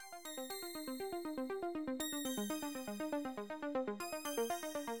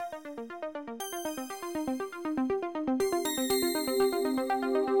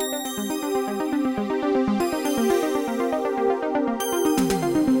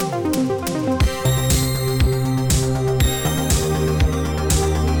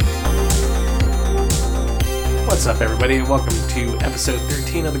up, everybody? Welcome to episode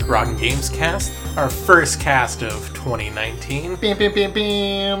 13 of the Grogan Games Cast, our first cast of 2019. Bam, bam, bam,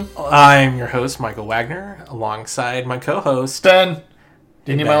 bam. I'm your host, Michael Wagner, alongside my co-host, Ben.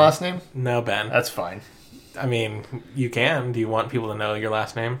 Do you need Ben. my last name? No, Ben. That's fine. I mean, you can. Do you want people to know your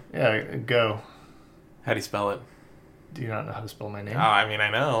last name? Yeah, go. How do you spell it? Do you not know how to spell my name? Oh, I mean,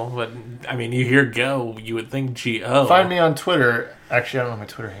 I know, but, I mean, you hear go, you would think G-O. Find me on Twitter. Actually, I don't know my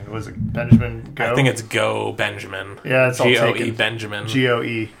Twitter handle. Was it Benjamin Go? I think it's Go Benjamin. Yeah, it's all G-O-E taken. Benjamin.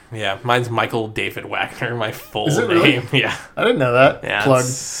 G-O-E. Yeah, mine's Michael David Wagner, my full Is it really? name. Yeah. I didn't know that. Yeah, Plug.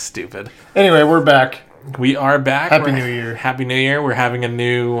 it's stupid. Anyway, we're back. We are back. Happy New Year. Happy New Year. We're having a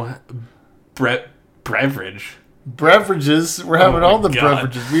new beverage. Beverages. We're having Oh my all the God.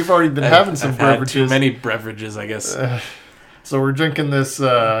 beverages. We've already been having some I've had beverages. too many beverages, I guess. So we're drinking this,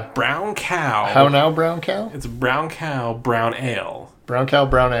 Brown Cow. how now, Brown Cow? It's Brown Cow Brown Ale Brown Cow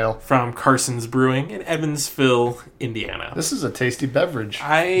Brown Ale. from Carson's Brewing in Evansville, Indiana. This is a tasty beverage.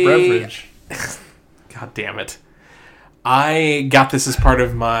 God damn it. I got this as part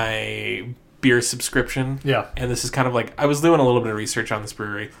of my beer subscription. Yeah. And this is kind of like, I was doing a little bit of research on this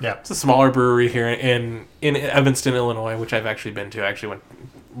brewery. Yeah. It's a smaller brewery here in Evanston, Illinois, which I've actually been to. I actually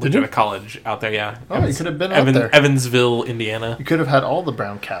went to college out there, yeah. Oh, you could have been out there. Evansville, Indiana. You could have had all the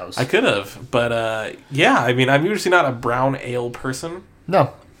brown cows. I could have, but yeah, I mean, I'm usually not a brown ale person,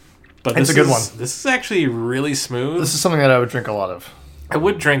 No. but It's this a good is- one. This is actually really smooth. This is something that I would drink a lot of. I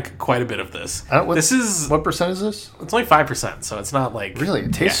would drink quite a bit of this. This is What percent is this? it's only 5%, so it's not like Really?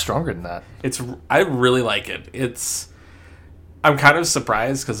 It tastes stronger than that. I really like it. I'm kind of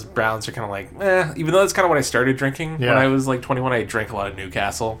surprised because browns are kind of like, even though that's kind of what I started drinking when Yeah. I was like 21. I drank a lot of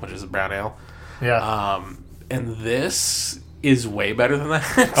Newcastle, which is a brown ale. Yeah. And this is way better than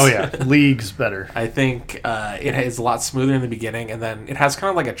that. Oh, yeah. Leagues better. I think it is a lot smoother in the beginning, and then it has kind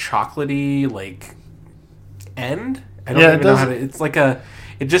of like a chocolatey like end. I don't Yeah, it even know how does. to. It's like a.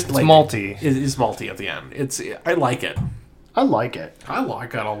 It just It's like malty. It is malty at the end. I like it. I like it. I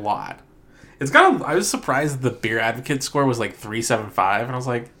like it a lot. It's kind of. I was surprised the Beer Advocate score was like 3.75, and I was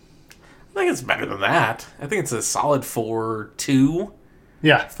like, I think it's better than that. I think it's a solid 4.2,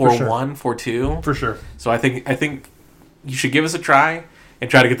 Yeah. For 4.1, 4.2. For sure. So I think you should give us a try and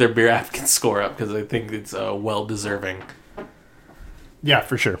try to get their Beer Advocate score up because I think it's well deserving. Yeah,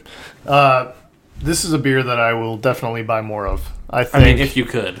 for sure. This is a beer that I will definitely buy more of. I think. I mean, if you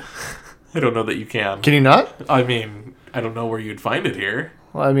could. I don't know that you can. Can you not? I mean, I don't know where you'd find it here.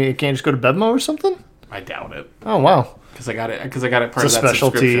 Well, I mean, you can't just go to Bevmo or something? I doubt it Oh, wow. because I got it part It's a of that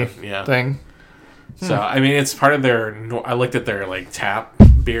specialty subscription. Yeah. thing. So I mean, it's part of their. I looked at their like tap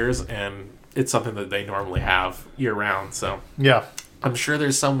beers, and it's something that they normally have year round. So Yeah. I'm sure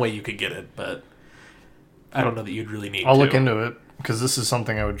there's some way you could get it, but I don't know that you'd really need. I'll to. look into it because this is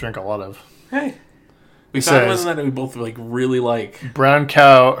something I would drink a lot of. Hey, we It found says- one that we both like really like. Brown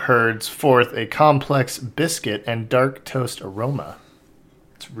Cow herds forth a complex biscuit and dark toast aroma.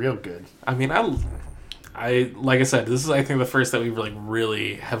 It's real good. I mean, I like I said, this is I think the first that we've like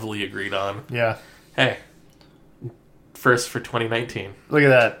really heavily agreed on. Yeah. Hey, first for 2019, Look at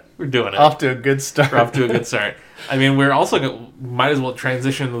that. we're doing it. Off to a good start. We're off to a good start. I mean, we're also might as well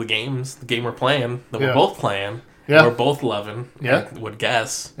transition to the game we're playing that we're Yeah. both playing. Yeah. We're both loving. Yeah. I would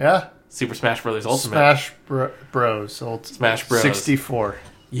guess Yeah. Super Smash Brothers Ultimate. Smash Bros. Smash Bros. 64.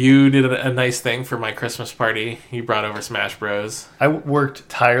 You did a nice thing for my Christmas party. You brought over Smash Bros. I worked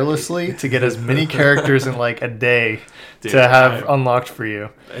tirelessly to get as many characters in like a day Dude, to have unlocked for you.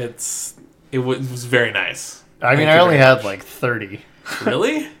 It was very nice. I mean, Thank I you only very had much. like 30.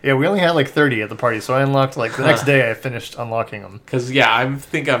 Really? Yeah, we only had like 30 at the party, so I unlocked like the next day I finished unlocking them. Because yeah, I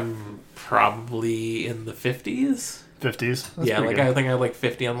think I'm probably in the 50s. 50s. That's Yeah, pretty like good. I think I have like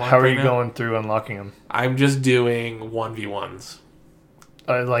 50 unlocked. How are right you now. going through unlocking them? I'm just doing 1v1s.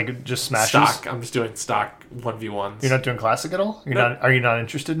 Like just smashes? Stock. I'm just doing stock 1v1s. You're not doing classic at all? No. Are you not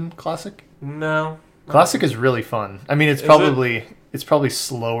interested in classic? No. Classic is really fun. I mean, it's Is probably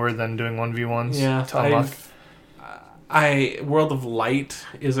slower than doing 1v1s Yeah. to unlock. World of Light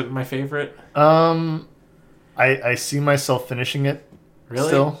isn't my favorite. I see myself finishing it Really?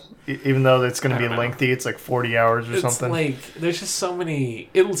 still, even though it's going I to be don't know. lengthy. It's like 40 hours or It's something. like there's just so many.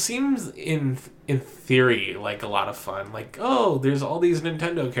 It seems in theory like a lot of fun. Like, oh, there's all these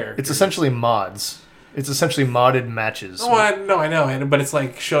Nintendo characters. It's essentially mods. It's essentially modded matches. Oh, I know, but it's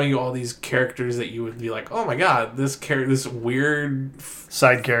like showing you all these characters that you would be like, oh my god, this weird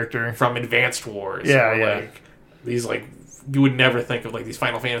Side character. from Advanced Wars. Yeah, or yeah. Like these like you would never think of like these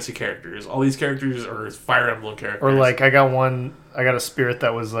Final Fantasy characters. All these characters are Fire Emblem characters. Or like I got a spirit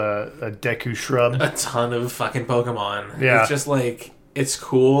that was a Deku shrub. a ton of fucking Pokemon. Yeah. It's just like it's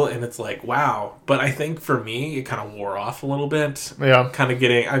cool and it's like, wow. But I think for me, it kind of wore off a little bit. Yeah. Kind of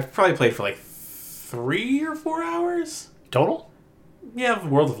I've probably played for like 3 or 4 hours. Total? Yeah,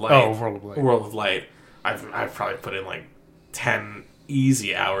 World of Light. Oh, World of Light. World of Light. I've probably put in like 10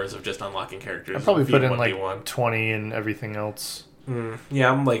 easy hours of just unlocking characters. I probably put in like V1. 20 and everything else. Yeah,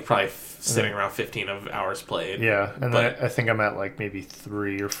 I'm like probably sitting around 15 of hours played. Yeah, and then I think I'm at like maybe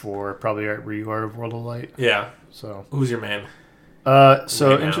 3 or 4, probably right where you are of World of Light. Yeah. So Who's your main? So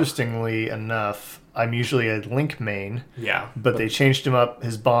Right now. interestingly enough, I'm usually a Link main. Yeah. But they changed him up.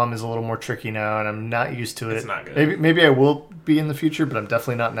 His bomb is a little more tricky now, and I'm not used to it. It's not good. Maybe I will be in the future, but I'm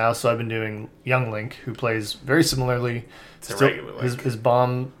definitely not now. So I've been doing Young Link, who plays very similarly. To regular Link. His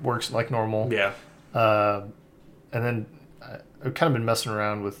bomb works like normal. Yeah. And then I've kind of been messing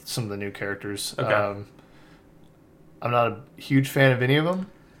around with some of the new characters. Okay. I'm not a huge fan of any of them.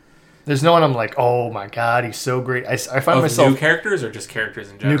 There's no one I'm like, oh my god, he's so great. I find Of myself new characters or just characters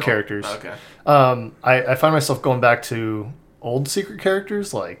in general? New characters. Okay. I find myself going back to old secret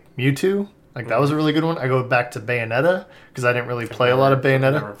characters like Mewtwo. Like that was a really good one. I go back to Bayonetta because I didn't really play a lot of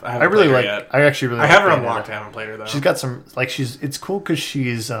Bayonetta. I haven't played her yet. I actually really. I like have her Bayonetta. unlocked. I haven't played her though. She's got some like it's cool because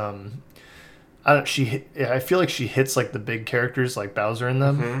she's I feel like she hits like the big characters like Bowser in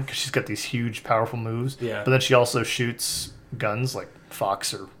them because she's got these huge powerful moves. Yeah. But then she also shoots guns like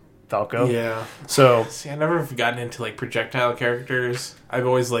Fox or Falco. Yeah. So See, I never have gotten into like projectile characters. I've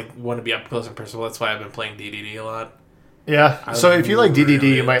always like want to be up close and personal. That's why I've been playing DDD a lot. yeah. So if you like DDD,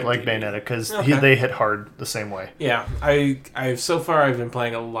 really you might like like DDD. Bayonetta because Okay. they hit hard the same way. Yeah, I've so far I've been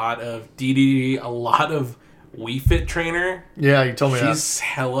playing a lot of DDD, a lot of Wii Fit Trainer. Yeah, you told me She's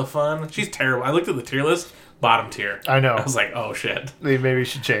hella fun. She's terrible. I looked at the tier list, bottom tier. that. I know. I was like, oh shit. Maybe you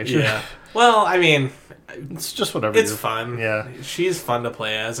should change. Yeah. Well, I mean, It's just whatever. it's you're- fun. Yeah. She's fun to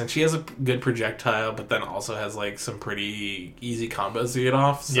play as, and she has a good projectile, but then also has like some pretty easy combos to get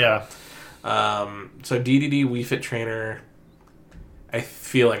off. So, Yeah. So DDD Wii Fit Trainer. I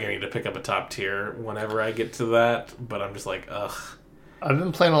feel like I need to pick up a top tier whenever I get to that, but I'm just like, ugh. I've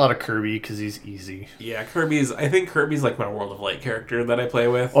been playing a lot of Kirby because he's easy. Yeah, I think Kirby's like my World of Light character that I play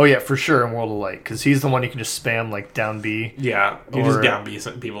with. Oh yeah, for sure in World of Light because he's the one you can just spam like down B. Yeah, you Or- just down B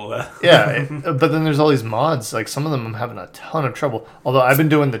some people. Yeah, but then there's all these mods. Like some of them I'm having a ton of trouble. Although I've been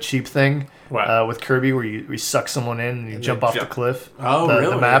doing the cheap thing What? with Kirby where you suck someone in and you jump off the cliff. Oh, the,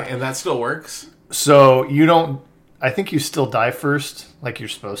 really? The map. And that still works? So you don't. I think you still die first, like you're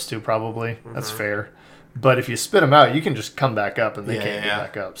supposed to. Probably that's fair. But if you spit them out, you can just come back up and they can't get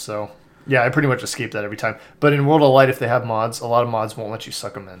back up. So yeah, I pretty much escape that every time. But in World of Light, if they have mods, a lot of mods won't let you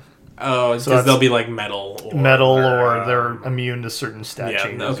suck them in. Oh, because that's- they'll be like metal. Or they're immune to certain stat yeah,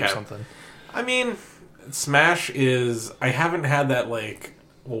 changes or okay. something. I mean, Smash is... I haven't had that like...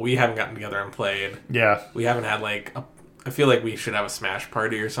 Well, we haven't gotten together and played. Yeah. We haven't had like... I feel like we should have a Smash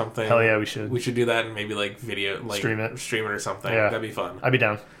party or something. Hell yeah, we should. We should do that and maybe like video... like Stream it. or something. Yeah. That'd be fun. I'd be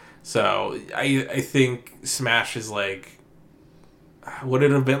down. So I think Smash is like, would it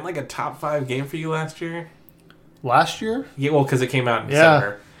have been like a top 5 game for you last year? Last year? Yeah, well, because it came out in Yeah.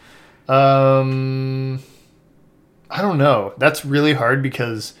 December. I don't know. That's really hard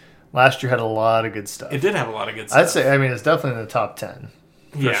because last year had a lot of good stuff. It did have a lot of good stuff. I'd say, I mean, it's definitely in the top 10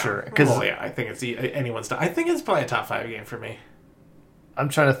 for sure. Because Well, yeah, I think it's anyone's. I think it's probably a top 5 game for me. I'm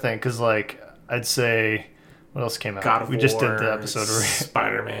trying to think because, like, I'd say what else came out? God of we War, just did the episode already.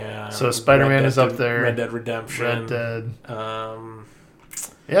 Spider-Man. So Spider-Man is up there. Red Dead Redemption. Red Dead. Um,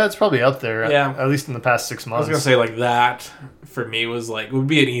 Yeah, it's probably up there. Yeah. At least in the past 6 I months. was gonna say like that for me was like would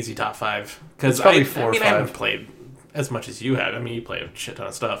be an easy top 5 because It's probably I 4 or mean I 5. haven't played as much as you have. I mean you play a shit ton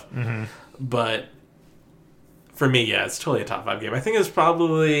of stuff, but for me, yeah, it's totally a top 5 game. I think it's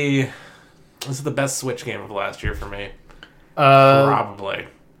probably this is the best Switch game of last year for me. Probably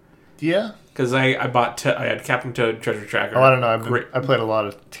Yeah. because I had Captain Toad Treasure Tracker. Oh, I don't know. I played a lot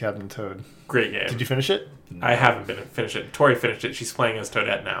of Captain Toad. Great game. Did you finish it? I haven't finished it. Tori finished it. She's playing as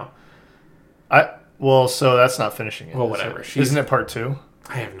Toadette now. Well, so that's not finishing it. Well, is whatever. it? Isn't it part 2?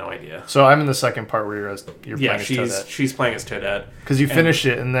 I have no idea. So I'm in the second part where you're Yeah, playing as Toadette. she's playing as Toadette. Because you finish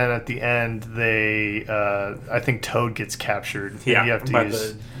it, and then at the end, they, I think Toad gets captured. and Yeah, you have to by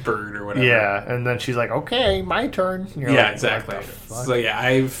use. the bird or whatever. Yeah, and then she's like, "Okay, my turn." And you're Yeah, like, exactly. "What the fuck?" So yeah,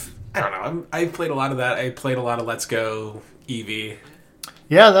 I don't know. I've played a lot of that. I played a lot of Let's Go Eevee.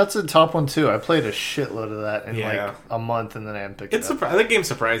 Yeah, that's a top one too. I played a shitload of that in Yeah. like a month, and then I haven't picked it up. That game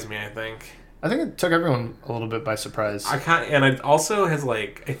surprised me. I think I think it took everyone a little bit by surprise. and it also has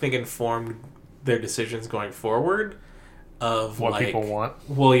like I think informed their decisions going forward of what like, people want.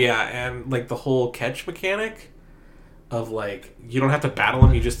 Well, yeah, and like the whole catch mechanic. of like you don't have to battle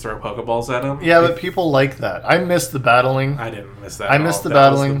them, you just throw Pokeballs at them. Yeah, but people like that. I miss the battling. I didn't miss that. I miss the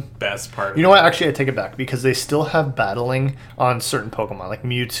battling. Was the best part. You know what? Actually, I take it back because they still have battling on certain Pokemon like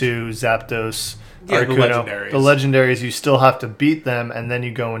Mewtwo, Zapdos, Articuno. The legendaries, you still have to beat them, and then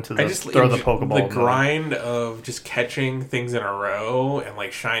you go into the throw the Pokeball. The grind of just catching things in a row and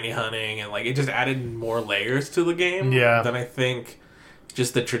like shiny hunting and like it just added more layers to the game. Yeah. Than I think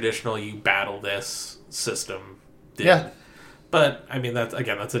just the traditional you battle this system did. Yeah. But I mean that's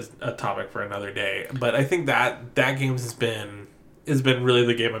a topic for another day. But I think that game has been really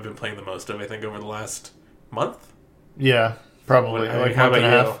the game I've been playing the most of. I think over the last month. Yeah, probably. Like how about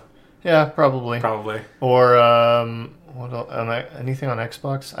you? Yeah, probably. Or what else? Anything on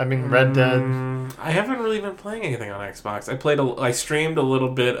Xbox? I mean, Red Dead. I haven't really been playing anything on Xbox. I streamed a little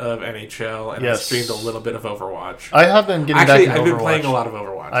bit of NHL and I streamed a little bit of Overwatch. I have been getting back into Overwatch. I've been playing a lot of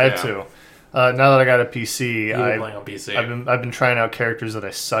Overwatch. I have too. Now that I got a PC, You've been playing on PC. I've been trying out characters that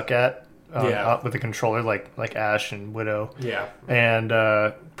I suck at. With the controller, like Ash and Widow. Yeah.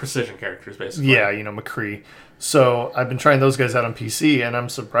 And precision characters, basically. Yeah, McCree. So I've been trying those guys out on PC, and I'm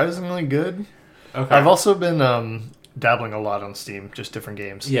surprisingly good. Okay. I've also been dabbling a lot on Steam, just different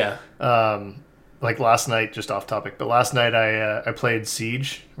games. Yeah. Like last night, just off topic, but last night I played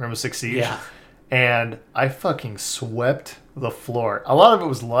Siege, Rainbow Six Siege. Yeah. And I fucking swept the floor. A lot of it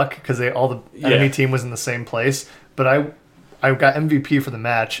was luck because all the enemy team was in the same place. But I got MVP for the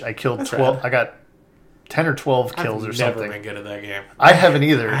match. I killed 12. Rad. I got 10 or 12 kills or something. I've never been good at that game. I haven't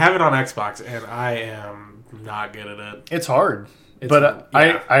either. I have it on Xbox, and I am not good at it. It's hard.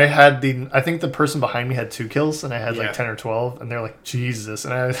 I had I think the person behind me had 2 kills, and I had like 10 or 12, and they're like, Jesus.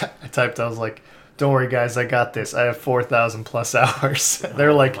 And I typed, I was like, don't worry, guys, I got this. I have 4,000 plus hours.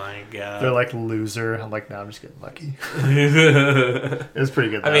 They're like, my God. They're like, loser. I'm like, no, I'm just getting lucky. It was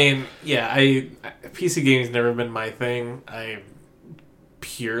pretty good, though. I mean, yeah, PC gaming's never been my thing. I'm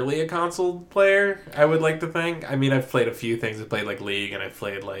purely a console player, I would like to think. I mean, I've played a few things. I've played like League, and I've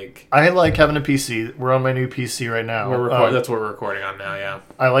played like... I like having a PC. We're on my new PC right now. That's what we're recording on now, yeah.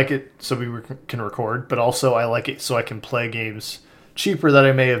 I like it so we can record, but also I like it so I can play games cheaper that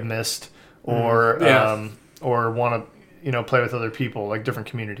I may have missed. Or want to play with other people, like different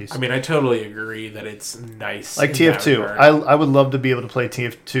communities. I mean, I totally agree that it's nice. Like TF2, I would love to be able to play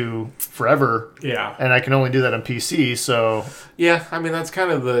TF2 forever. Yeah, and I can only do that on PC. So yeah, I mean that's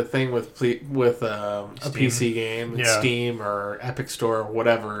kind of the thing with a PC game, Steam or Epic Store or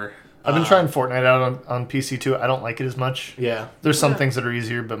whatever. I've been trying Fortnite out on PC too. I don't like it as much. Yeah, there's some things that are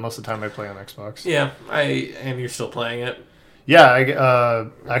easier, but most of the time I play on Xbox. Yeah, and you're still playing it. Yeah,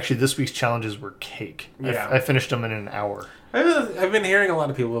 actually, this week's challenges were cake. Yeah. I finished them in an hour. I've been hearing a lot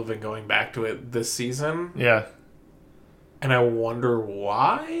of people have been going back to it this season. Yeah. And I wonder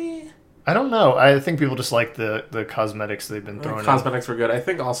why? I don't know. I think people just like the cosmetics they've been throwing in. Cosmetics were good. I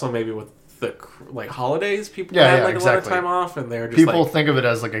think also maybe with the holidays, people had a lot of time off, and they're just people think of it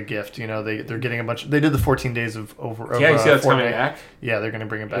as like a gift. They're getting a bunch. They did the 14 days of over. Yeah, you see that's coming back. Yeah, they're going to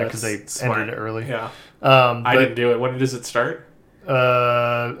bring it back because they ended it early. Yeah, I didn't do it. When does it start?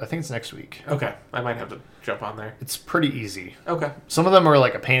 I think it's next week. Okay, I might have to jump on there. It's pretty easy. Okay, some of them are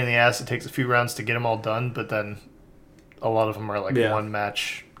like a pain in the ass. It takes a few rounds to get them all done, but then a lot of them are like one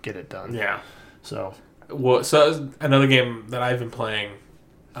match, get it done. Yeah. So another game that I've been playing.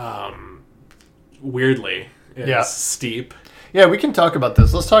 Weirdly, is Steep. Yeah, we can talk about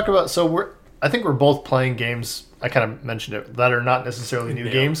this. Let's talk about. I think we're both playing games. I kind of mentioned it that are not necessarily new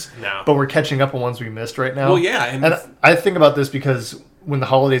games, but we're catching up on ones we missed right now. Well, yeah, and I think about this because when the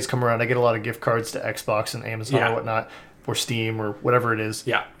holidays come around, I get a lot of gift cards to Xbox and Amazon or whatnot, or Steam or whatever it is.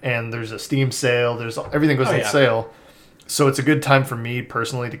 Yeah, and there's a Steam sale. Everything goes on sale, so it's a good time for me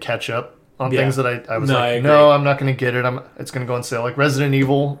personally to catch up on things that I was no, I'm not going to get it. It's going to go on sale. Like Resident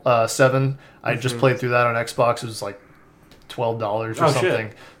Evil 7, I just played through that on Xbox. It was like $12 or something.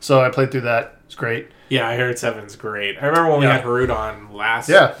 Shit. So I played through that. It's great. Yeah, I heard 7's great. I remember when we had Harut on last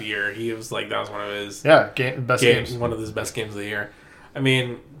year. He was like, that was one of his best games. One of his best games of the year. I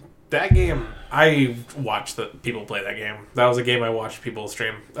mean, that game, I watched people play that game. That was a game I watched people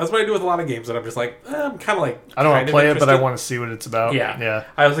stream. That's what I do with a lot of games that I'm just like, I'm kind of like... I don't want to play it, but I want to see what it's about. Yeah.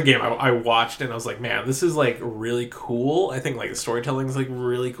 I was a game I watched, and I was like, man, this is like really cool. I think like the storytelling is like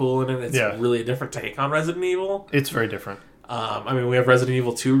really cool in it. It's really a different take on Resident Evil. It's very different. I mean, we have Resident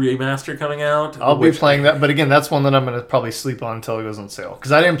Evil 2 Remaster coming out. I'll be playing that, but again, that's one that I'm going to probably sleep on until it goes on sale.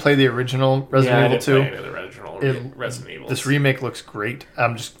 Because I didn't play the original Resident Evil 2. I didn't play the original Resident Evil. This remake looks great.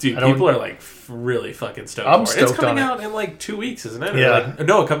 People are like really fucking stoked for it. Stoked it's coming out in like 2 weeks, isn't it? Yeah.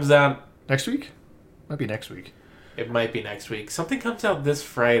 No, it comes out... Next week? Might be next week. It might be next week. Something comes out this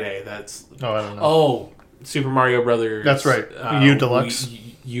Friday that's... Oh, I don't know. Oh, Super Mario Brothers. That's right. U Deluxe.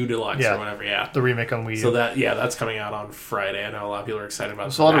 U Deluxe or whatever. Yeah, the remake on Wii U. So that's coming out on Friday. I know a lot of people are excited about.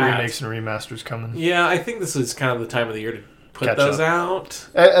 There's a lot of remakes and remasters coming. Yeah, I think this is kind of the time of the year to put those out.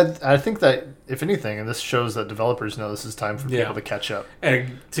 I think that if anything, and this shows that developers know this is time for people to catch up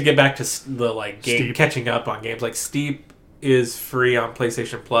and to get back to the catching up on games like Steep is free on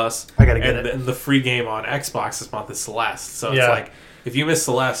PlayStation Plus. I gotta get it. And the free game on Xbox this month is Celeste. So it's like if you miss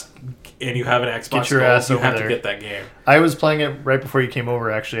Celeste and you have an Xbox, you have to get that game. I was playing it right before you came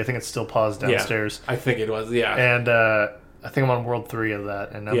over. Actually, I think it's still paused downstairs. Yeah, I think it was. Yeah, and I think I'm on World 3 of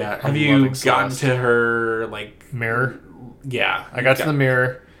that. And I'm have you gotten to her mirror? Yeah, I got to the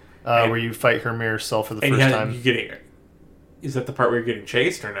mirror where you fight her mirror self for the first time. Is that the part where you're getting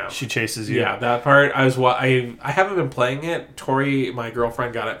chased or no? She chases you. Yeah, that part. I haven't been playing it. Tori, my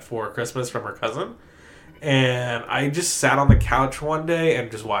girlfriend, got it for Christmas from her cousin. And I just sat on the couch one day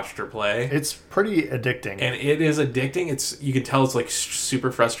and just watched her play. It's pretty addicting. And it is addicting. You can tell it's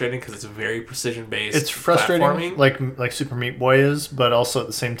super frustrating because it's very precision based. It's frustrating, like Super Meat Boy is, but also at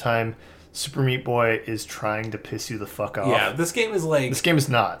the same time, Super Meat Boy is trying to piss you the fuck off. Yeah, this game is This game is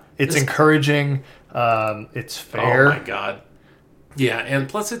not. It's encouraging. It's fair. Oh my god. Yeah, and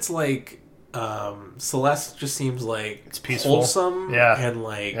plus it's Celeste just seems like it's peaceful, wholesome,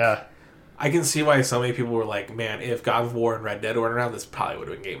 and I can see why so many people were like, man, if God of War and Red Dead were around, this probably would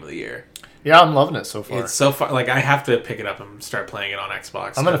have been Game of the Year. Yeah, I'm loving it so far. It's so far. I have to pick it up and start playing it on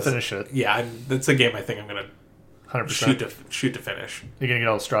Xbox. I'm going to finish it. Yeah, that's a game I think I'm going to 100% shoot to finish. You're going to get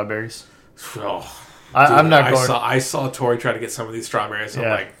all the strawberries? Oh, I'm not going... I saw Tori try to get some of these strawberries, so I'm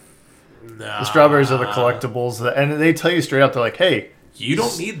like, no. The strawberries are the collectibles, and they tell you straight up, they're like, hey... You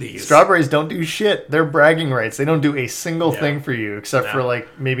don't need these. Strawberries don't do shit. They're bragging rights. They don't do a single thing for you except for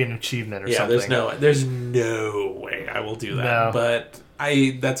maybe an achievement or something. There's no way I will do that. No. But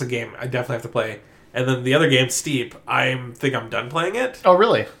that's a game I definitely have to play. And then the other game, Steep, I think I'm done playing it. Oh,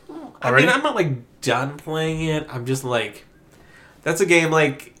 really? I mean, I'm not done playing it. I'm just that's a game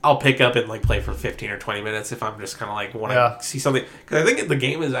I'll pick up and play for 15 or 20 minutes if I'm just kind of want to see something. Because I think the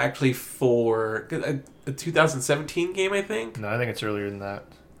game is actually for a 2017 game, I think. No, I think it's earlier than that.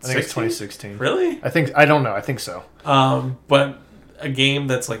 I think it's 2016. Really? I don't know. I think so. But a game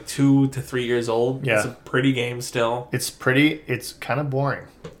that's 2 to 3 years old. Yeah. It's a pretty game still. It's pretty. It's kind of boring.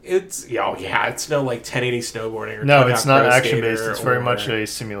 It's no 1080 snowboarding or no, it's not action based. It's very much a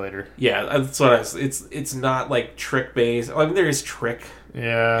simulator. Yeah, that's what it's not trick based. I mean, there is trick.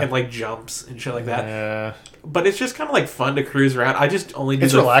 Yeah. And jumps and shit like that. Yeah. But it's just kind of fun to cruise around. I just only do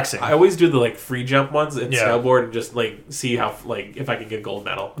relaxing. I always do the free jump ones and snowboard and just see how if I can get gold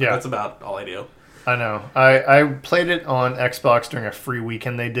medal. Yeah. That's about all I do. I know. I played it on Xbox during a free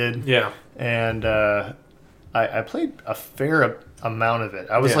weekend they did. Yeah. And I played a fair amount of it.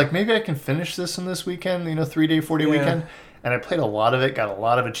 I was maybe I can finish this in this weekend, 3-day, 4-day weekend. And I played a lot of it, got a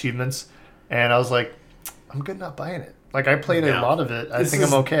lot of achievements. And I was like, I'm good not buying it. I played a lot of it. I think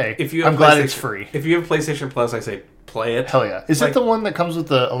I'm okay. I'm glad it's free. If you have PlayStation Plus, I say play it. Hell yeah. Is it the one that comes with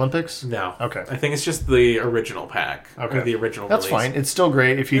the Olympics? No. Okay. I think it's just the original pack. Okay. Or the original That's release. Fine. It's still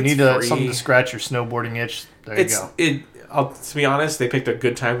great. If you need something to scratch your snowboarding itch, there you go. To be honest, they picked a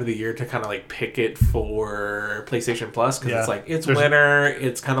good time of the year to kind of pick it for PlayStation Plus because it's winter.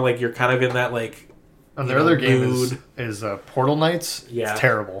 It's kind of you're kind of in that And their other game is Portal Knights. Yeah. It's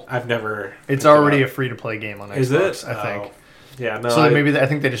terrible. I've never... It's already a free-to-play game on Xbox, is it? I think. Oh. Yeah, no. So maybe I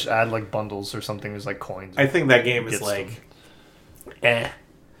think they just add bundles or something. There's coins. I think that game is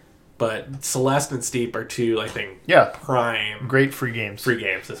But Celeste and Steep are two, I think, prime... Great free games. Free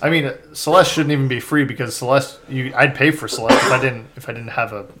games. I mean, Celeste shouldn't even be free because Celeste... I'd pay for Celeste if I didn't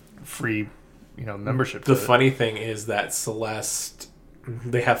have a free membership to The funny thing is that Celeste...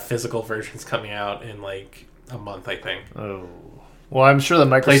 They have physical versions coming out in a month, I think. Oh. Well, I'm sure that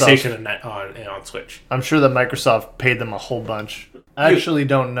Microsoft... PlayStation and on Switch. I'm sure that Microsoft paid them a whole bunch. I actually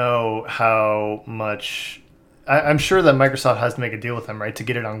don't know how much... I'm sure that Microsoft has to make a deal with them, right, to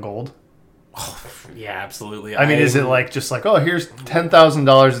get it on gold? Oh, yeah, absolutely. I mean, is it oh, here's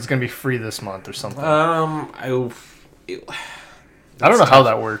 $10,000, it's going to be free this month or something? I don't know how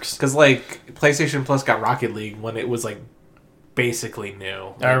that works. Because, PlayStation Plus got Rocket League when it was, basically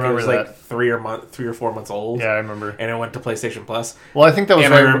new. I remember it was that. 3 or 4 months old. Yeah, I remember. And it went to PlayStation Plus. Well, I think that was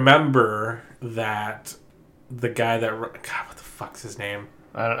I remember that the guy that... God, what the fuck's his name?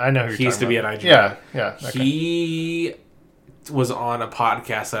 I know who you're He used to be at IGN. Yeah. He was on a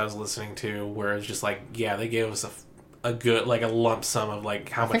podcast I was listening to where it was just they gave us a good a lump sum of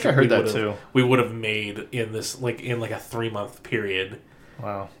how much I heard that too. We would have made in this in a 3-month period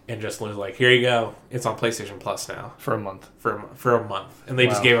Wow. And just was like, here you go. It's on PlayStation Plus now. For a month. For a month. And they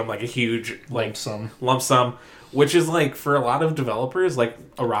just gave them like a huge like lump sum. Which is like, for a lot of developers, like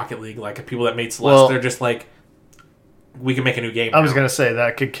a Rocket League, like people that made Celeste, they're just like, we can make a new game now. I was going to say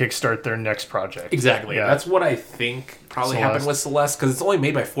that could kickstart their next project. Exactly. Yeah. That's what I think probably happened with Celeste, because it's only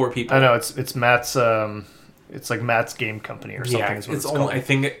made by 4 people. I know, it's Matt's, it's like Matt's game company or something. Yeah, is what it's called. I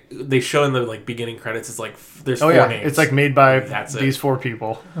think they show in the like beginning credits, it's like, there's 4 names. It's like made by these 4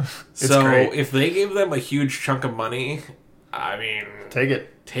 people. So great. If they gave them a huge chunk of money, I mean...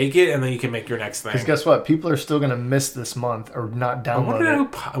 Take it, and then you can make your next thing. Because guess what? People are still going to miss this month or not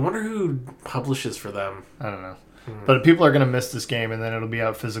download I wonder who publishes for them. I don't know. But people are going to miss this game, and then it'll be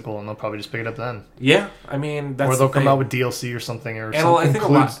out physical, and they'll probably just pick it up then. Yeah, I mean, that's or they'll come out with DLC or something, or I think a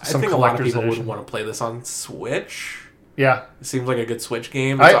lot of people would want to play this on Switch. Yeah, it seems like a good Switch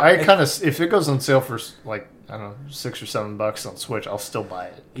game. I kind of, if it goes on sale for like, I don't know, $6 or $7 on Switch, I'll still buy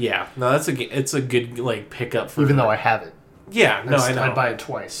it. Yeah, no, it's a good like pickup for even though I have it. Yeah, no, I know. I'd buy it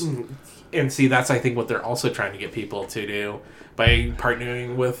twice. And see, that's I think what they're also trying to get people to do by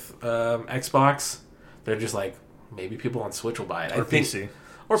partnering with Xbox. They're just like, maybe people on Switch will buy it. Or PC.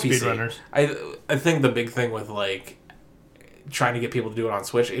 Or PC. Speedrunners. I think the big thing with like trying to get people to do it on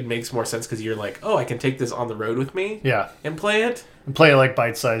Switch, it makes more sense because you're like, oh, I can take this on the road with me. Yeah. And play it. And play it like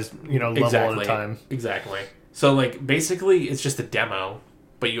bite-sized, level at a time. Exactly. So like basically it's just a demo,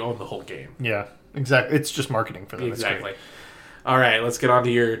 but you own the whole game. Yeah. Exactly. It's just marketing for them. Exactly. All right, let's get on to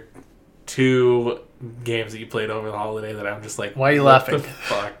your 2 games that you played over the holiday that I'm just like, why are you laughing? What the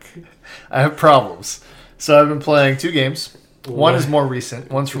fuck? I have problems. So I've been playing 2 games. One is more recent.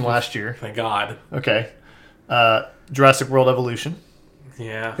 One's from last year. Thank God. Okay. Jurassic World Evolution.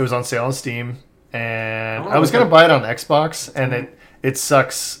 Yeah. It was on sale on Steam, and I was going to buy it on Xbox, and it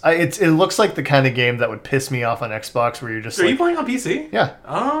sucks. It looks like the kind of game that would piss me off on Xbox, where you're just Are you playing on PC? Yeah.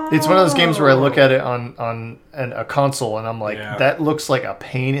 Oh. It's one of those games where I look at it on a console, and I'm like, that looks like a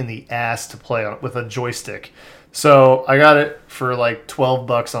pain in the ass to play on with a joystick. So I got it for like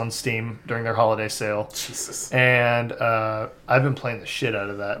 $12 on Steam during their holiday sale. Jesus. And I've been playing the shit out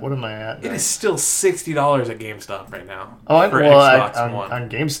of that. What am I at now? It is still $60 at GameStop right now. Oh, Xbox One. On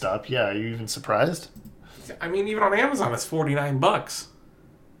GameStop, yeah. Are you even surprised? I mean, even on Amazon, it's $49.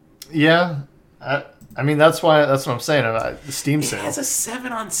 Yeah. I mean, that's what I'm saying about the Steam sale. It has a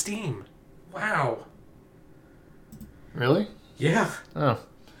 7 on Steam. Wow. Really? Yeah. Oh.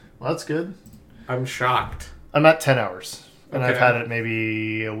 Well, that's good. I'm shocked. I'm at 10 hours, and I've had it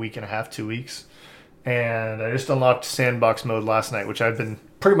maybe a week and a half, 2 weeks. And I just unlocked sandbox mode last night, which I've been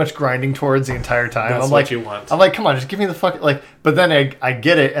pretty much grinding towards the entire time. That's what you want. I'm like, come on, just give me the fuck... But then I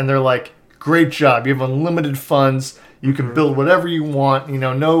get it, and they're like, great job. You have unlimited funds. You can build whatever you want.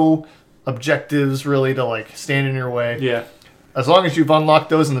 No objectives really to stand in your way. Yeah. As long as you've unlocked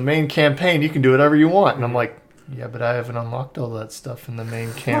those in the main campaign, you can do whatever you want. And I'm like, yeah, but I haven't unlocked all that stuff in the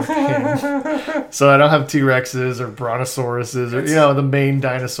main campaign. So I don't have T-Rexes or Brontosauruses or, the main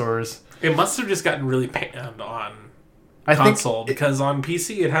dinosaurs. It must have just gotten really panned on console because on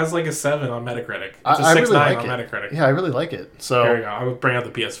PC it has a 7 on Metacritic. It's a 6.9 on Metacritic. Yeah, I really like it. So there you go. I would bring out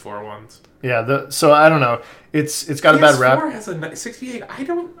the PS4 ones. Yeah, so I don't know. It's got a bad rap. PS4 has a 68.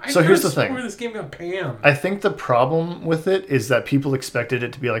 So here's the thing. This game got panned. I think the problem with it is that people expected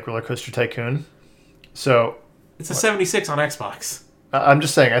it to be like Roller Coaster Tycoon. So it's a 76 on Xbox. I'm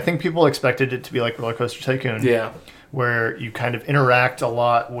just saying. I think people expected it to be like Roller Coaster Tycoon. Yeah. Where you kind of interact a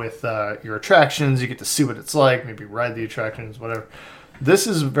lot with your attractions. You get to see what it's like. Maybe ride the attractions, whatever. This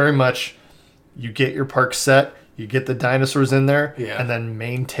is very much you get your park set, you get the dinosaurs in there, and then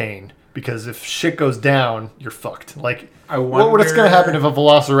maintain. Because if shit goes down, you're fucked. What's going to happen if a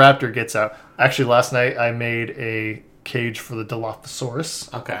Velociraptor gets out? Actually, last night I made a cage for the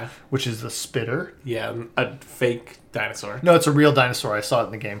Dilophosaurus. Okay. Which is the spitter. Yeah, a fake dinosaur. No, it's a real dinosaur. I saw it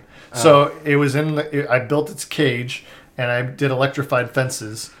in the game. So it was I built its cage, and I did electrified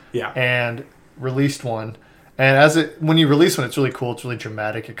fences. Yeah. And released one. And when you release one, it's really cool. It's really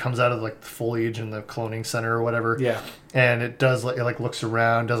dramatic. It comes out of the foliage in the cloning center or whatever. Yeah. And it does it looks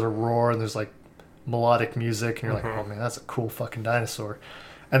around, does a roar, and there's melodic music, and you're like, oh man, that's a cool fucking dinosaur.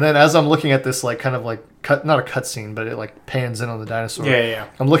 And then as I'm looking at this, not a cutscene, but it pans in on the dinosaur. Yeah.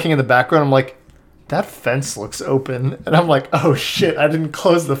 I'm looking in the background. I'm like, that fence looks open, and I'm like, oh shit, I didn't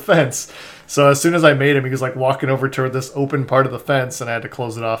close the fence. So as soon as I made him, he was walking over toward this open part of the fence, and I had to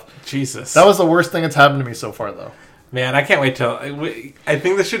close it off. Jesus, that was the worst thing that's happened to me so far, though. Man, I can't wait till... I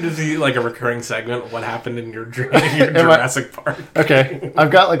think this should just be a recurring segment. What happened in your Jurassic Park? Okay.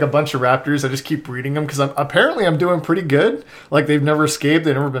 I've got a bunch of raptors. I just keep breeding them because I'm doing pretty good. They've never escaped.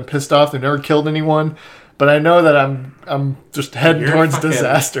 They've never been pissed off. They've never killed anyone. but I know that I'm just heading towards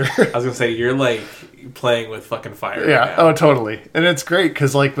disaster. I was gonna say you're like playing with fucking fire. Yeah. Right now. Oh, totally. And it's great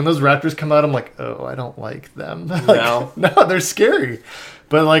because like when those raptors come out, I'm like, oh, I don't like them. Like, No. no, they're scary.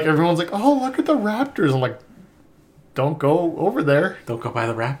 But like everyone's like, oh, look at the raptors. I'm like, don't go over there. Don't go by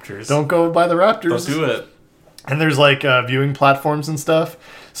the raptors. Don't go by the raptors. Don't do it. And there's like viewing platforms and stuff.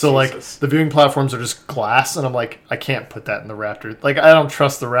 So Jesus. like the viewing platforms are just glass, and I'm like, I can't put that in the raptor. Like I don't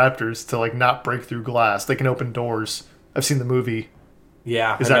trust the raptors to like not break through glass. They can open doors. I've seen the movie.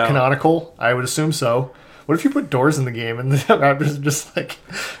 Yeah. Is that canonical? I would assume so. What if you put doors in the game and the raptors are just like,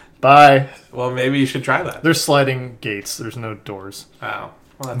 bye? Well, maybe you should try that. There's sliding gates. There's no doors. Oh.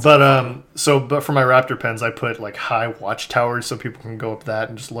 Well, that's But for my raptor pens, I put like high watchtowers so people can go up that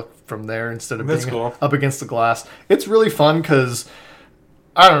and just look from there instead of That's being cool. up against the glass. It's really fun because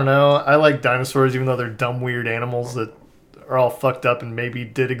I don't know. I like dinosaurs, even though they're dumb, weird animals that are all fucked up and maybe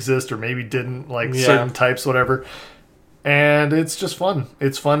did exist or maybe didn't, like certain types, whatever. And it's just fun.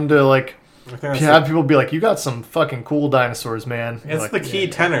 It's fun to like have people be like, "You got some fucking cool dinosaurs, man." It's like, the key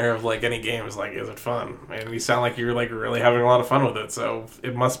tenor of like any game is like, is it fun? And you sound like you're like really having a lot of fun with it, so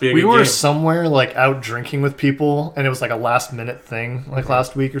it must be a good game. We were somewhere like out drinking with people, and it was like a last minute thing, like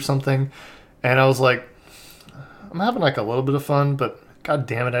last week or something. And I was like, I'm having like a little bit of fun, but god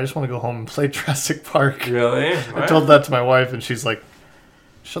damn it, I just want to go home and play Jurassic Park. Really? I told that to my wife, and she's like,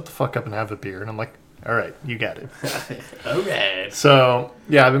 shut the fuck up and have a beer. And I'm like, all right, you got it. Okay. So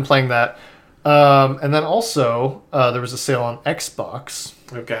yeah, I've been playing that. And then also, there was a sale on Xbox.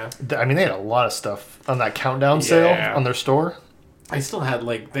 Okay. I mean, they had a lot of stuff on that countdown sale on their store. I still had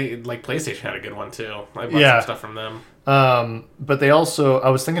PlayStation had a good one too. I bought some stuff from them. But they also, I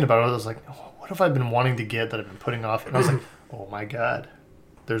was thinking about it. I was like, oh, what have I been wanting to get that I've been putting off? And I was like, oh my god,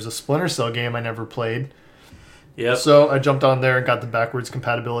 there's a Splinter Cell game I never played. Yeah. So I jumped on there and got the backwards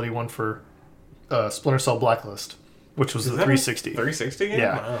compatibility one for Splinter Cell Blacklist, which was the 360. 360 game?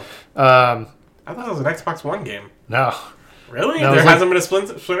 Yeah. Wow. I thought it was an Xbox One game. No. Really? No, there hasn't been a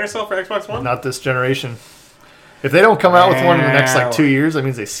Splinter Cell for Xbox One? Not this generation. If they don't come out with one in the next like 2 years, that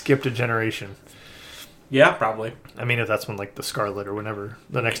means they skipped a generation. Yeah, probably. I mean, if that's when like the Scarlet or whenever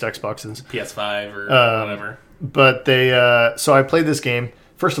the next Xbox is. PS5 or whatever. But they, so I played this game.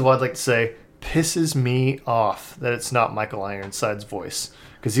 First of all, I'd like to say, pisses me off that it's not Michael Ironside's voice.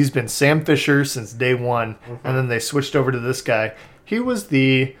 Because he's been Sam Fisher since day one, and then they switched over to this guy. He was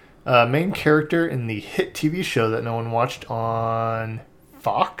the main character in the hit TV show that no one watched on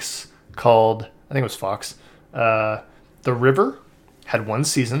Fox called, I think it was Fox, The River. Had one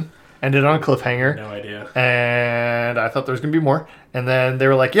season, ended on a cliffhanger. No idea. And I thought there was going to be more. And then they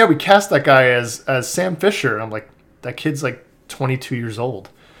were like, yeah, we cast that guy as Sam Fisher. And I'm like, that kid's like 22 years old.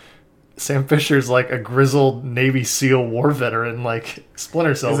 Sam Fisher's like a grizzled Navy SEAL war veteran, like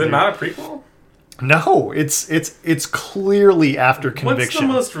Splinter Cell. Is it not a prequel? No, it's clearly after Conviction.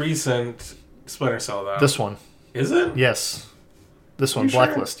 What's the most recent Splinter Cell though? This one. Is it? Yes. This one,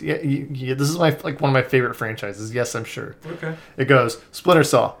 Blacklist. Sure? Yeah, this is one of my favorite franchises. Yes, I'm sure. Okay. It goes Splinter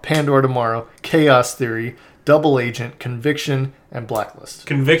Cell, Pandora Tomorrow, Chaos Theory, Double Agent, Conviction, and Blacklist.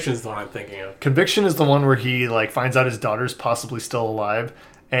 Conviction's the one I'm thinking of. Conviction is the one where he like finds out his daughter's possibly still alive.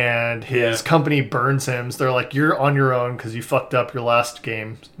 And his company burns him. So they're like, you're on your own because you fucked up your last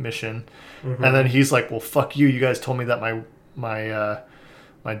game mission. Mm-hmm. And then he's like, well, fuck you. You guys told me that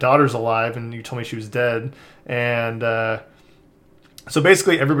my daughter's alive and you told me she was dead. And so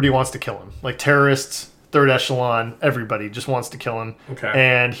basically everybody wants to kill him. Like terrorists, third echelon, everybody just wants to kill him. Okay.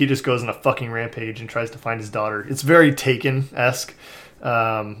 And he just goes on a fucking rampage and tries to find his daughter. It's very Taken-esque.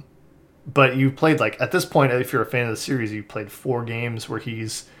 But you played, like, at this point, if you're a fan of the series, you played 4 games where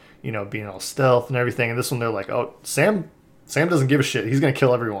he's, you know, being all stealth and everything. And this one, they're like, oh, Sam doesn't give a shit. He's going to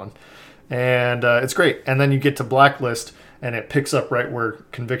kill everyone. And it's great. And then you get to Blacklist, and it picks up right where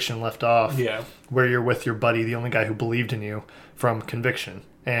Conviction left off. Yeah. Where you're with your buddy, the only guy who believed in you, from Conviction.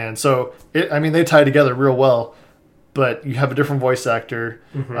 And so, they tie together real well. But you have a different voice actor.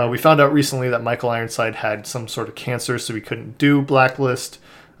 Mm-hmm. We found out recently that Michael Ironside had some sort of cancer, so he couldn't do Blacklist.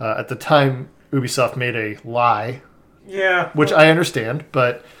 At the time, Ubisoft made a lie. Yeah. Which I understand,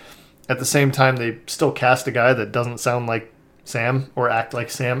 but at the same time, they still cast a guy that doesn't sound like Sam or act like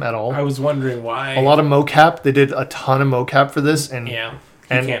Sam at all. I was wondering why. A lot of mocap. They did a ton of mocap for this. And yeah,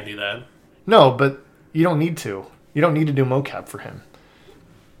 you can't do that. No, but you don't need to. You don't need to do mocap for him.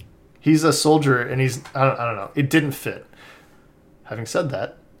 He's a soldier, and I don't know. It didn't fit. Having said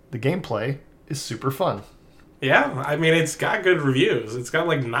that, the gameplay is super fun. Yeah, I mean, it's got good reviews. It's got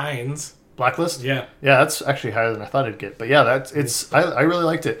like 9s. Blacklist? Yeah. Yeah, that's actually higher than I thought it'd get. But yeah, I really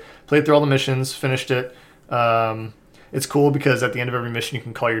liked it. Played through all the missions, finished it. It's cool because at the end of every mission you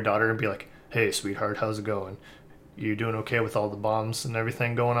can call your daughter and be like, hey, sweetheart, how's it going? You doing okay with all the bombs and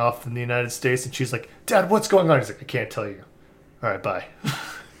everything going off in the United States? And she's like, Dad, what's going on? He's like, I can't tell you. All right, bye.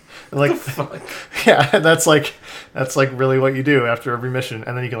 Like, yeah, that's like really what you do after every mission.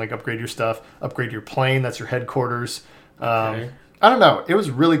 And then you can like upgrade your stuff, upgrade your plane. That's your headquarters. I don't know. It was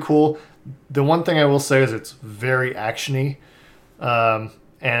really cool. The one thing I will say is it's very actiony,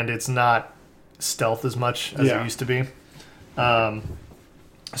 and it's not stealth as much as it used to be.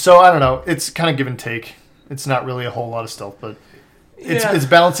 So I don't know. It's kind of give and take. It's not really a whole lot of stealth, but it's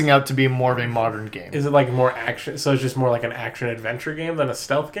balancing out to be more of a modern game. Is it like more action? So it's just more like an action adventure game than a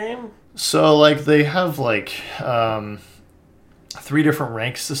stealth game? So like they have like 3 different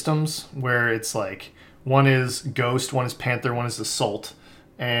rank systems where it's like one is Ghost, one is Panther, one is Assault,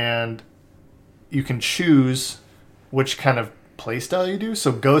 and you can choose which kind of playstyle you do.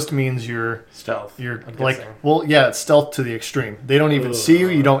 So Ghost means you're stealth. You're like, well, yeah, it's stealth to the extreme. They don't even see you.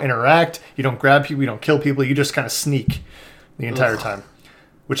 You don't interact. You don't grab people. You don't kill people. You just kind of sneak the entire time,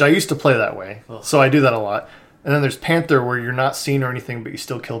 which I used to play that way. So I do that a lot. And then there's Panther, where you're not seen or anything, but you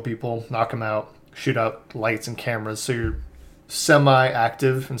still kill people, knock them out, shoot out lights and cameras. So you're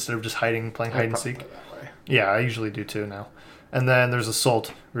semi-active instead of just hiding, playing hide and seek. Yeah, I usually do too now. And then there's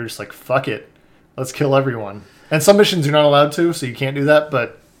Assault. We're just like, fuck it. Let's kill everyone. And some missions you're not allowed to, so you can't do that.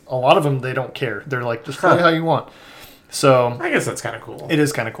 But a lot of them, they don't care. They're like, just play how you want. So I guess that's kind of cool. It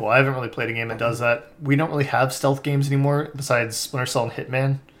is kind of cool. I haven't really played a game that does that. We don't really have stealth games anymore besides Splinter Cell and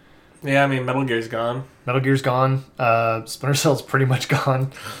Hitman. Yeah, I mean, Metal Gear's gone. Metal Gear's gone. Splinter Cell's pretty much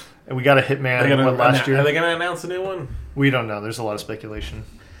gone. And we got a Hitman last year. Are they going to announce a new one? We don't know. There's a lot of speculation.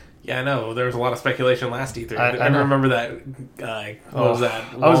 Yeah, I know. There was a lot of speculation last E3. I remember that. What was that?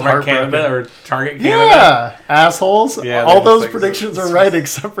 Walmart Canada or Target Canada? Yeah, assholes. Yeah, all those predictions are right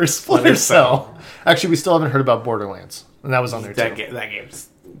except for Splinter Cell. Actually, we still haven't heard about Borderlands, and that was on there too. That game's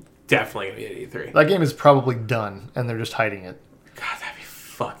definitely going to be at E3. That game is probably done, and they're just hiding it. God, that'd be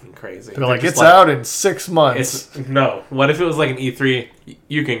fucking crazy. They're like, it's out in 6 months. No. What if it was like an E3?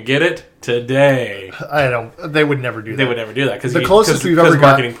 You can get it today. They would never do that. They would never do that because the closest we've ever got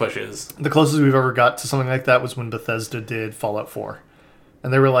marketing pushes. The closest we've ever got to something like that was when Bethesda did Fallout 4,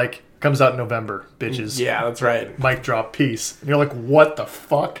 and they were like, "Comes out in November, bitches." Yeah, that's right. Mic drop, peace. And you're like, "What the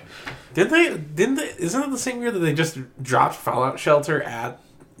fuck?" Didn't they? Isn't it the same year that they just dropped Fallout Shelter at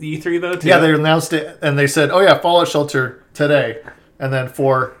the E3 though? Too? Yeah, they announced it and they said, "Oh yeah, Fallout Shelter today," and then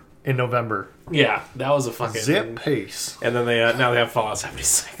 4 in November. Yeah, that was a fucking zip pace. And then they now they have Fallout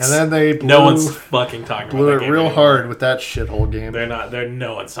 76. And then they no one's fucking talking about that blew it game real anymore. hard with that shithole game.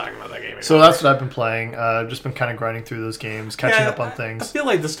 No one's talking about that game anymore. So that's what I've been playing. Just been kind of grinding through those games, catching up on things. I feel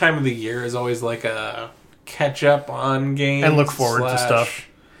like this time of the year is always like a catch up on games and look forward to stuff.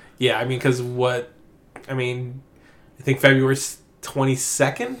 Yeah, I mean, because I think February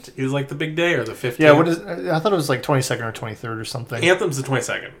 22nd is like the big day, or the 15th. Yeah, I thought it was like 22nd or 23rd or something. Anthem's the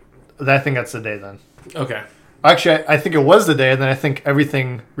 22nd. I think that's the day then. Okay. Actually, I think it was the day, and then I think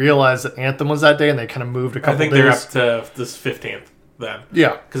everything realized that Anthem was that day, and they kind of moved a couple days. I think they're up to this 15th then.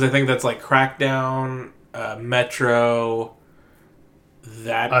 Yeah. Because I think that's like Crackdown, Metro,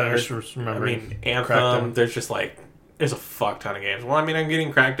 that... I just remember. I mean, Anthem, Crackdown. There's a fuck ton of games. Well, I mean, I'm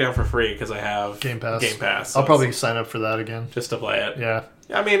getting Crackdown for free because I have Game Pass. So I'll probably sign up for that again. Just to play it. Yeah.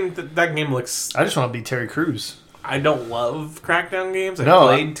 I mean, that game looks... I just want to be Terry Crews. I don't love Crackdown games. I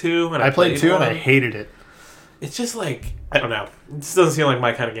played 2 and I played 2 and I hated it. It's just like, I don't know. It just doesn't seem like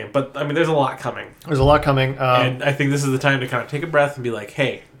my kind of game. But, I mean, there's a lot coming. There's a lot coming. And I think this is the time to kind of take a breath and be like,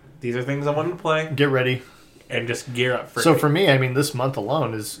 hey, these are things I wanted to play. Get ready. And just gear up for it. So for me, I mean, this month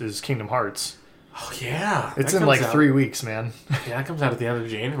alone is Kingdom Hearts. Oh, yeah. It's in like 3 weeks, man. Yeah, that comes out at the end of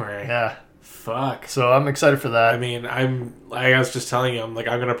January. Yeah. Fuck. So I'm excited for that. I mean, I was just telling you, I'm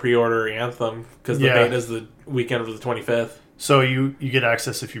going to pre-order Anthem because the beta's the weekend of the 25th. So you get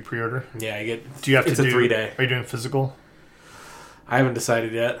access if you pre-order? Yeah, I get... Do you have it's to a 3-day. Are you doing physical? I haven't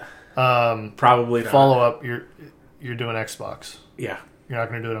decided yet. Probably not. Follow up, you're doing Xbox. Yeah. You're not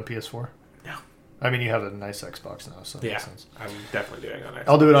going to do it on PS4? No. I mean, you have a nice Xbox now, so that makes sense. I'm definitely doing it on Xbox.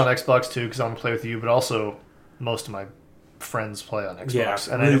 I'll do it on Xbox too because I want to play with you, but also most of my friends play on Xbox.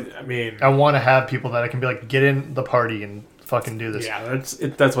 Yeah, and I want to have people that I can be like, get in the party and fucking do this. Yeah,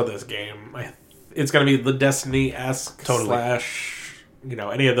 that's what this game... It's going to be the Destiny-esque /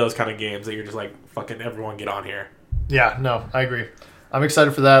 any of those kind of games that you're just like, fucking everyone get on here. Yeah, no, I agree. I'm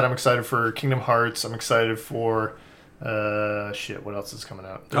excited for that. I'm excited for Kingdom Hearts. I'm excited for... what else is coming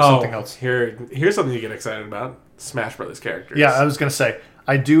out? There's something else. Here's something you get excited about. Smash Brothers characters. Yeah, I was going to say,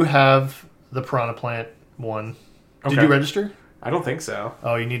 I do have the Piranha Plant one. Okay. Did you register? I don't think so.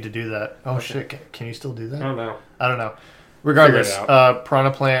 Oh, you need to do that. Oh, shit. Can you still do that? I don't know. I don't know. Regardless, Figure it out.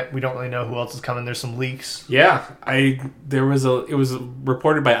 Piranha Plant. We don't really know who else is coming. There's some leaks. Yeah, it was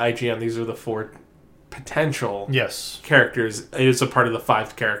reported by IGN. These are the 4 potential characters. It is a part of the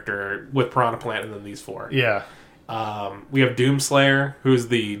 5th character with Piranha Plant, and then these 4. Yeah. We have Doomslayer, who's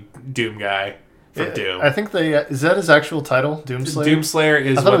the Doom guy from Doom. I think is that his actual title, Doomslayer? Doomslayer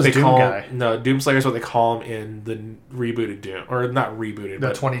is what they Doom call guy. No, Doomslayer is what they call him in the rebooted Doom, or not rebooted, The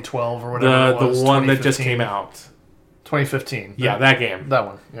but 2012 or whatever. the one that just came out. 2015. Yeah, that game. That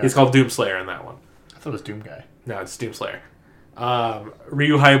one. Yeah. He's called Doomslayer in that one. I thought it was Doom Guy. No, it's Doomslayer.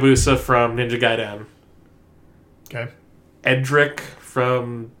 Ryu Hayabusa from Ninja Gaiden. Okay. Edric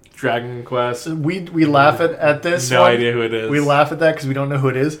from Dragon Quest. We laugh at this. No idea who it is. We laugh at that because we don't know who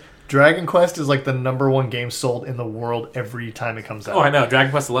it is. Dragon Quest is like the #1 game sold in the world every time it comes out. Oh, I know.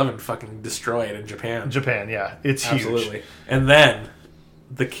 Dragon Quest 11 fucking destroyed in Japan. Japan, yeah. It's Absolutely. huge. And then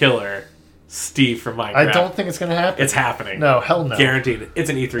the killer, Steve from Minecraft. I don't think it's going to happen. It's happening. No, hell no. Guaranteed. It's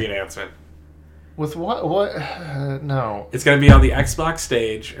an E3 announcement. With what? What? No. It's going to be on the Xbox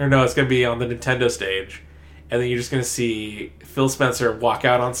stage. Or no, it's going to be on the Nintendo stage. And then you're just going to see Phil Spencer walk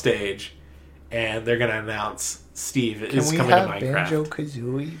out on stage. And they're going to announce Steve is coming to Minecraft. Can we have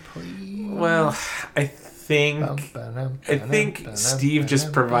Banjo-Kazooie, please? Well, I think Steve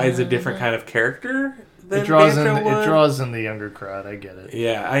just provides a different kind of character than Banjo would. It draws in the younger crowd. I get it.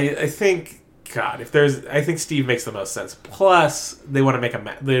 Yeah, I think I think Steve makes the most sense. Plus, they want to make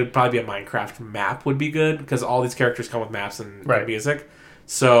there'd probably be a Minecraft map would be good because all these characters come with maps and music.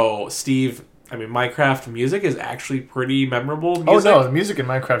 So Steve, Minecraft music is actually pretty memorable music. Oh no, the music in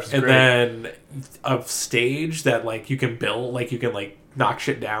Minecraft is great. And then a stage that you can build, you can knock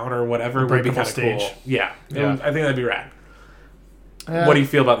shit down or whatever would be kind of cool. Yeah. I think that'd be rad. What do you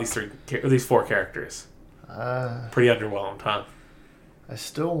feel about these 4 characters? Pretty underwhelmed, huh? I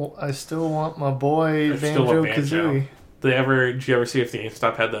still want my boy Banjo-Kazooie. Did you ever see if the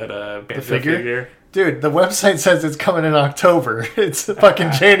GameStop had that Banjo figure? Dude, the website says it's coming in October. It's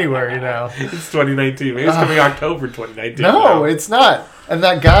fucking January now. It's 2019. Maybe it's coming October 2019. No, it's not. And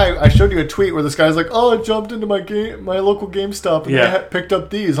that guy, I showed you a tweet where this guy's like, "Oh, I jumped into my local GameStop and they picked up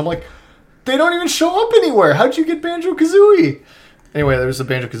these." I'm like, they don't even show up anywhere. How'd you get Banjo-Kazooie? Anyway, there's a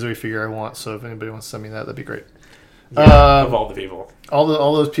Banjo-Kazooie figure I want, so if anybody wants to send me that'd be great. Yeah, of all the people. All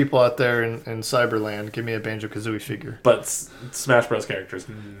those people out there in Cyberland, give me a Banjo-Kazooie figure. But Smash Bros. Characters.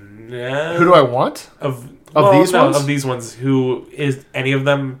 Nah. Who do I want? Of these ones? Of these ones, who is any of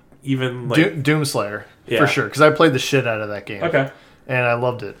them even Doomslayer, for sure, because I played the shit out of that game. Okay. And I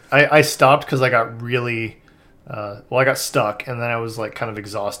loved it. I stopped because I got really... I got stuck, and then I was kind of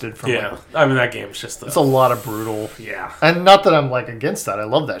exhausted from that game's just it's a lot of brutal. Yeah. And not that I'm against that. I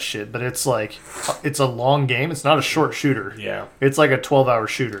love that shit, but it's it's a long game. It's not a short shooter. Yeah. It's like a 12-hour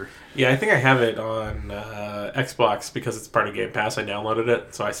shooter. Yeah, I think I have it on Xbox because it's part of Game Pass. I downloaded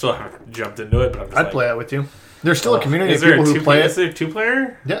it, so I still haven't jumped into it, but I'm just I'd play it with you. There's still a community of people who play it. Is there a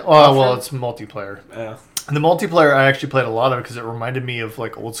 2-player? Yeah, well, it's multiplayer. Yeah. And the multiplayer, I actually played a lot of because it reminded me of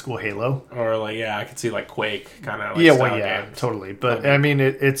old school Halo. Or I could see Quake kind of games. Totally. But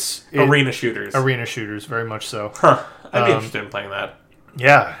it's arena shooters. Arena shooters, very much so. Huh. I'd be interested in playing that.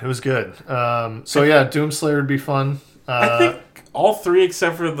 Yeah, it was good. Doomslayer would be fun. I think all 3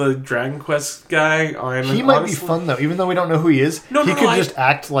 except for the Dragon Quest guy are. He might be fun though, even though we don't know who he is. He could just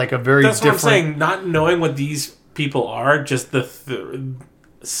act like a very. That's different... what I'm saying. Not knowing what these people are, just the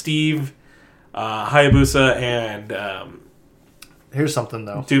Steve. Hayabusa and here's something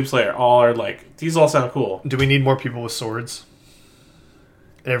though. Doomslayer all are these all sound cool. Do we need more people with swords?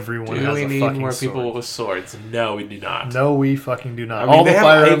 Everyone has a fucking sword. Do we need more people with swords? No, we do not. No, we fucking do not. All the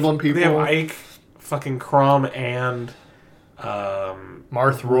Fire Emblem people. They have Ike, fucking Crom, and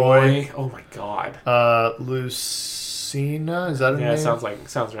Marth Roy. Oh my god. Lucina, is that her name? Yeah, sounds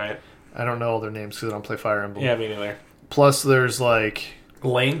right. I don't know all their names because I don't play Fire Emblem. Yeah, me neither. Plus, there's Link,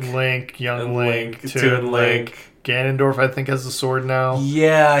 young Link, Toon Link. Ganondorf, I think, has a sword now.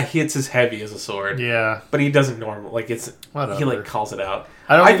 Yeah, it's as heavy as a sword. Yeah, but he doesn't normal. It's whatever. He calls it out.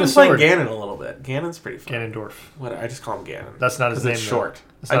 I've been playing Ganon a little bit. Ganon's pretty fun. Ganondorf. What? I just call him Ganon. That's not his name. It's short.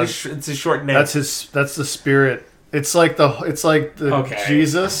 It's a short name. That's the spirit. It's like the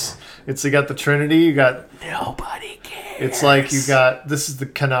Jesus. It's got the Trinity. You got nobody cares. It's you got this is the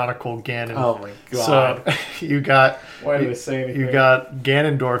canonical Ganon. Oh my god! So you got. Why do they say anything? You got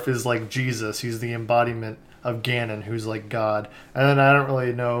Ganondorf is like Jesus. He's the embodiment of Ganon, who's like God. And then I don't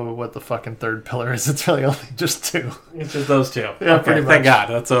really know what the fucking third pillar is. It's really only just 2. It's just those 2. Yeah, pretty much. Thank God,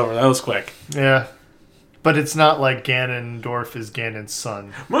 that's over. That was quick. Yeah. But it's not like Ganondorf is Ganon's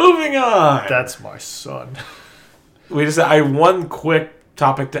son. Moving on! That's my son. I one quick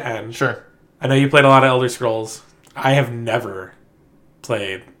topic to end. Sure. I know you played a lot of Elder Scrolls. I have never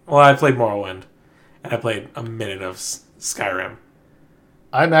played. Well, I played Morrowind, and I played a minute of Skyrim.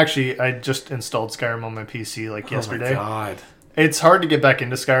 I just installed Skyrim on my PC yesterday. Oh my god. It's hard to get back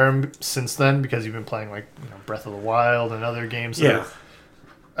into Skyrim since then because you've been playing Breath of the Wild and other games. Yeah.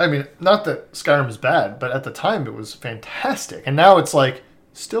 I mean, not that Skyrim is bad, but at the time it was fantastic. And now it's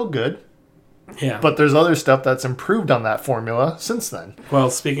still good. Yeah. But there's other stuff that's improved on that formula since then. Well,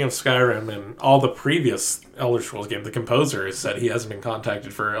 speaking of Skyrim and all the previous Elder Scrolls games, the composer has said he hasn't been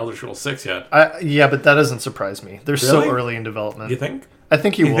contacted for Elder Scrolls 6 yet. Yeah, but that doesn't surprise me. They're so Really? early in development. You think? I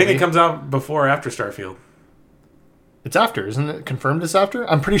think he will. You think be. it comes out before or after Starfield? It's after, isn't it? Confirmed it's after?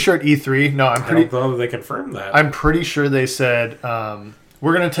 I'm pretty sure at E3. No, I don't know that they confirmed that. I'm pretty sure they said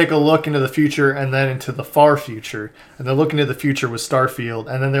we're going to take a look into the future and then into the far future. And they're looking into the future with Starfield.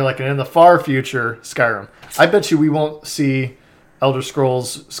 And then they're and in the far future, Skyrim. I bet you we won't see Elder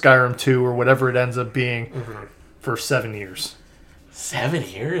Scrolls Skyrim 2 or whatever it ends up being for 7 years. 7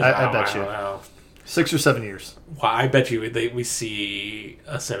 years? I bet you. Wow. 6 or 7 years. Well, I bet you we see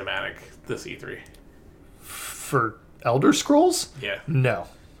a cinematic this E3. For Elder Scrolls? Yeah. No.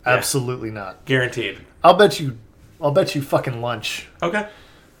 Yeah. Absolutely not. Guaranteed. I'll bet you fucking lunch. Okay.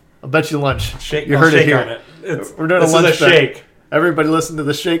 I'll bet you lunch. Shake. You I'll heard it shake here. on it. We're doing this a lunch is a bet. shake. Everybody listen to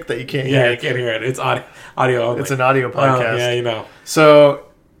the shake that you can't Yeah, hear. you can't hear it. It's audio only. It's an audio podcast. Oh, yeah, you know. So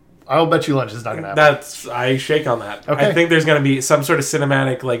I'll bet you lunch is not going to happen. I shake on that. Okay. I think there's going to be some sort of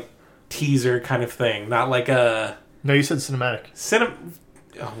cinematic teaser kind of thing, not like a No, you said cinematic.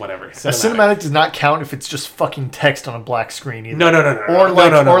 whatever. A cinematic does not count if it's just fucking text on a black screen either. No. Or No,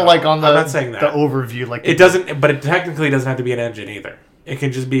 on the I'm not saying that. the overview It doesn't, but it technically doesn't have to be an engine either. It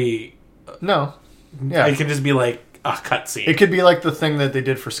can just be. No. Yeah. It can just be like a cutscene. It could be like the thing that they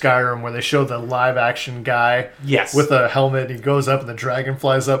did for Skyrim where they show the live action guy Yes. with a helmet. He goes up and the dragon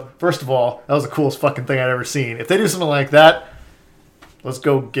flies up. First of all, that was the coolest fucking thing I'd ever seen. If they do something like that, let's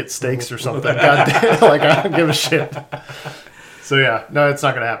go get steaks or something. God damn, I don't give a shit. So yeah, no, it's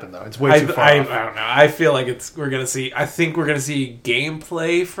not going to happen though. It's way too far I off. don't know. I feel like we're gonna see. I think we're gonna see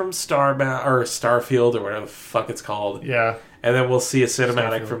gameplay from Starbound or Starfield or whatever the fuck it's called. Yeah. And then we'll see a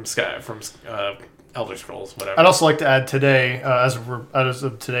cinematic Starfield. from Elder Scrolls, whatever. I'd also like to add today, as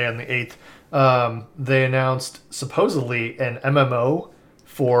of today on the 8th, they announced supposedly an MMO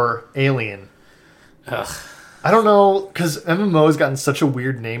for Alien. Ugh. I don't know, because MMO has gotten such a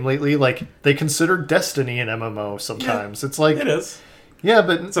weird name lately. They consider Destiny an MMO sometimes. Yeah, it's like... It is. Yeah,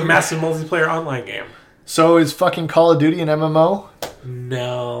 but... It's a massive multiplayer online game. So is fucking Call of Duty an MMO?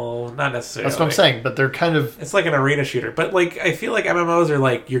 No, not necessarily. That's what I'm saying, but they're kind of... It's like an arena shooter. But I feel like MMOs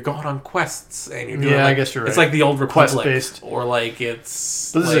are you're going on quests and you're doing I guess you're right. It's like the old Republic. Quest-based. Or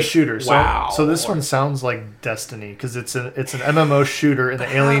it's... But this is a shooter. WoW. So this one sounds like Destiny, because it's an MMO shooter in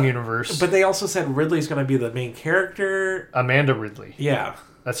the Alien universe. But they also said Ridley's going to be the main character. Amanda Ridley. Yeah.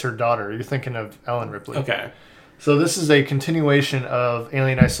 That's her daughter. You're thinking of Ellen Ripley. Okay. So this is a continuation of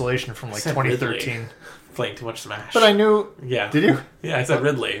Alien Isolation from 2013. Ridley. Playing too much Smash. But I knew... Yeah. Did you? Yeah, I said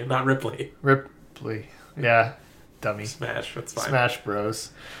Ridley, not Ripley. Ripley. Yeah. Dummy. Smash, that's fine. Smash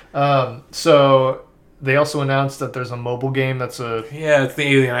Bros. So they also announced that there's a mobile game that's a... Yeah, it's the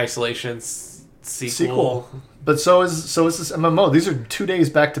Alien Isolation sequel. But so is this MMO. These are 2 days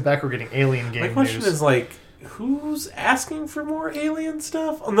back to back we're getting Alien game My question news. is who's asking for more Alien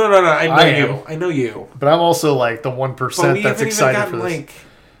stuff? Oh, no. I know you. But I'm also the But 1% we that's haven't excited even for gotten, this.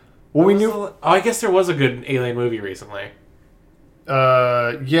 Well, we knew... I guess there was a good Alien movie recently.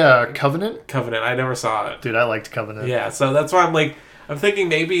 Yeah, Covenant? Covenant. I never saw it. Dude, I liked Covenant. Yeah, so that's why I'm thinking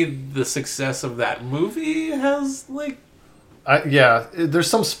maybe the success of that movie has there's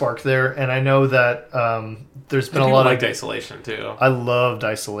some spark there, and I know that there's been a lot of... Isolation too. I loved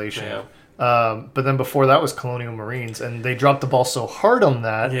Isolation. Yeah. But then before that was Colonial Marines, and they dropped the ball so hard on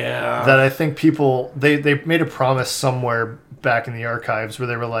that Yeah. I think people... They made a promise somewhere back in the archives where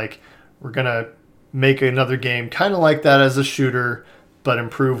they were like, we're going to make another game kind of like that as a shooter, but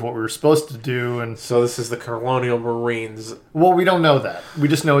improve what we were supposed to do. And So this is the Colonial Marines. well, we don't know that. We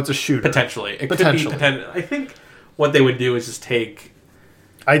just know it's a shooter. Potentially. It Potentially. could be I think what they would do is just take...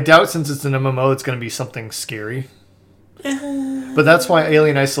 I doubt since it's an MMO, it's going to be something scary. But that's why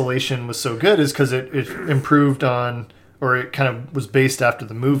Alien Isolation was so good, is because it improved on, or it kind of was based after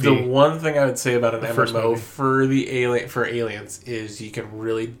the movie. The one thing I would say about an first MMO movie. for aliens is you can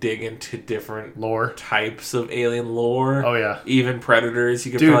really dig into different Lore. types of alien lore. Oh, yeah. Even predators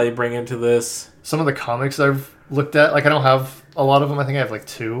you could Dude. probably bring into this. Some of the comics I've looked at, I don't have a lot of them. I think I have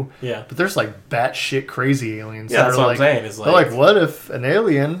 2. Yeah. But there's batshit crazy aliens. Yeah, that that's are what I'm saying. Is they're what if an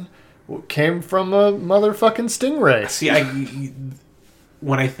alien came from a motherfucking stingray? See,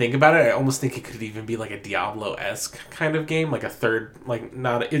 when I think about it, I almost think it could even be like a Diablo-esque kind of game, like a third, like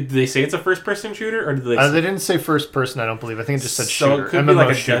not. Did they say it's a first-person shooter, or did they? They didn't say first-person. I don't believe. I think it just said so shooter. It could be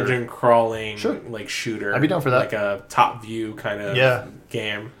like a dungeon crawling, like shooter. I'd be down for that. Like a top view kind of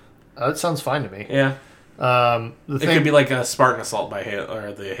game. That sounds fine to me. Yeah. It could be like a Spartan Assault by Halo,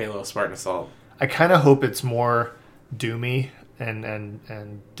 or the Halo Spartan Assault. I kind of hope it's more Doomy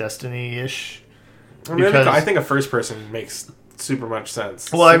and Destiny-ish. I think a first-person makes super much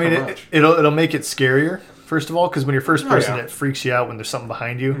sense. Well, I mean, it'll make it scarier. First of all, because when you're first person, it freaks you out when there's something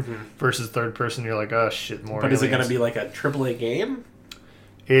behind you. Versus third person, you're like, oh shit, more. But aliens. Is it going to be like a AAA game?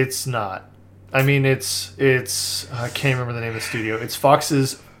 It's not. I mean, it's. I can't remember the name of the studio. It's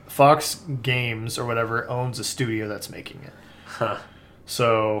Fox Games or whatever owns a studio that's making it. Huh.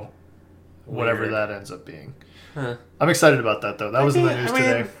 So, whatever that ends up being. Huh. I'm excited about that though. That was in the news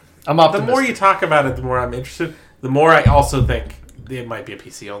today. I'm optimistic. The more you talk about it, the more I'm interested. The more I also think it might be a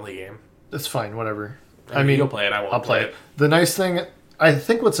PC only game. That's fine, whatever. I mean, you'll play it. I'll play it. The nice thing, I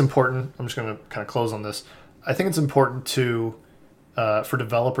think what's important, I'm just going to kind of close on this. I think it's important for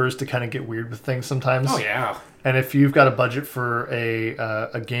developers to kind of get weird with things sometimes. Oh, yeah. And if you've got a budget for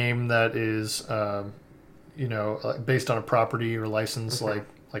a game that is, based on a property or license like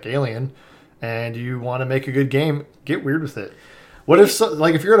Alien, and you want to make a good game, get weird with it. What if,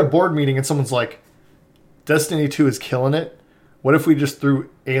 if you're at a board meeting and someone's like, Destiny 2 is killing it. What if we just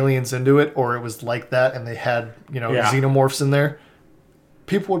threw aliens into it, or it was like that, and they had xenomorphs in there?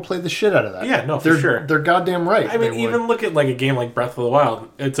 People would play the shit out of that. Yeah, no, for sure. They're goddamn right. I mean, even look at like a game like Breath of the Wild.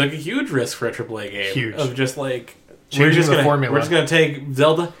 It's like a huge risk for a AAA game. Huge. Of just like changing the formula. We're just gonna take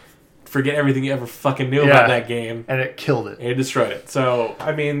Zelda, forget everything you ever fucking knew about that game, and it killed it. It destroyed it. So,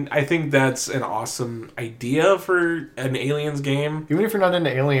 I mean, I think that's an awesome idea for an Aliens game. Even if you're not into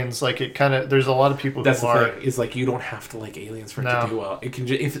Aliens, like it kind of, there's a lot of people who are. Thing, is like you don't have to like Aliens for it to do well. It can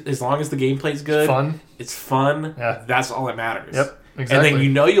just, as long as the gameplay's good, it's fun. Yeah, that's all that matters. Yep, exactly. And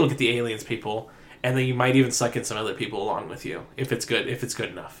then you'll get the Aliens people, and then you might even suck in some other people along with you if it's good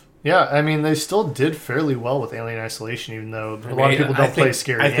enough. Yeah, I mean, they still did fairly well with Alien Isolation, even though a lot of people don't play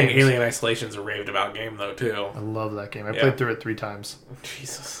scary games. I think Alien Isolation's a raved about game, though, too. I love that game. I played through it 3 times.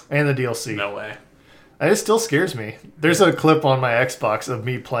 Jesus. And the DLC. No way. And it still scares me. There's a clip on my Xbox of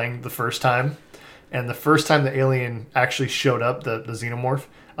me playing the first time, and the first time the alien actually showed up, the xenomorph,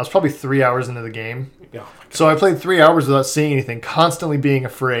 I was probably 3 hours into the game. Oh so I played 3 hours without seeing anything, constantly being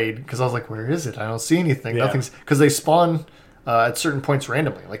afraid, because I was like, where is it? I don't see anything. Nothing's... Because they spawn at certain points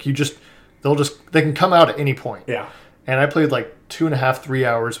randomly. Like, they can come out at any point. Yeah. And I played like 2.5, 3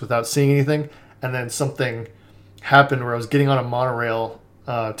 hours without seeing anything. And then something happened where I was getting on a monorail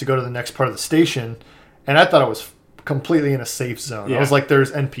to go to the next part of the station. And I thought I was completely in a safe zone. Yeah. I was like,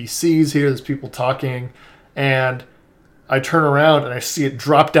 there's NPCs here, there's people talking. And I turn around and I see it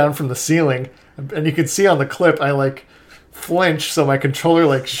drop down from the ceiling. And you can see on the clip, I like flinch. So my controller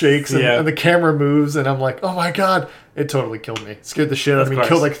like shakes and the camera moves. And I'm like, oh my God. It totally killed me. Scared the shit out of me.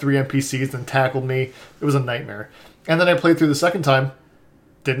 Killed like 3 NPCs, then tackled me. It was a nightmare. And then I played through the second time.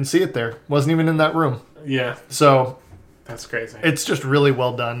 Didn't see it there. Wasn't even in that room. Yeah. So that's crazy. It's just really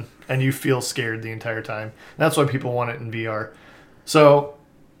well done, and you feel scared the entire time. And that's why people want it in VR. So,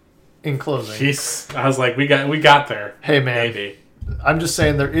 in closing, jeez, I was like, we got there. Hey man, maybe. I'm just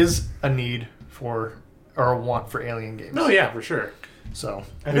saying there is a need for or a want for Alien games. No, yeah, for sure. So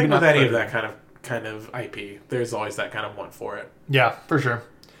I think with any of that kind of IP, there's always that kind of want for it. Yeah, for sure.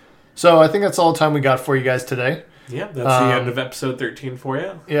 So I think that's all the time we got for you guys today. Yeah, that's the end of episode 13 for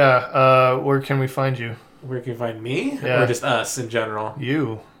you. Yeah, where can we find you? Where can you find me? Yeah. Or just us in general?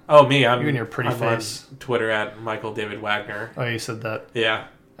 You. Oh, me. You and your pretty face. On Twitter at Michael David Wagner. Oh, you said that. Yeah.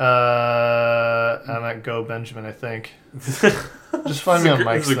 I'm at Go Benjamin, I think. Just find me on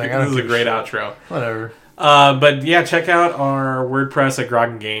Mike's thing. This is a great outro. Whatever. But yeah, check out our WordPress at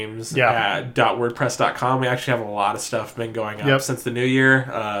Grogan Games at .wordpress.com. We actually have a lot of stuff been going up since the new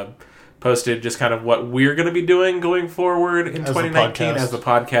year. Posted just kind of what we're going to be doing going forward in 2019 as the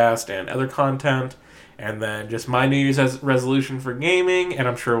podcast and other content. And then just my New Year's resolution for gaming. And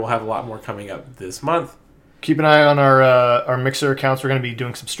I'm sure we'll have a lot more coming up this month. Keep an eye on our Mixer accounts. We're going to be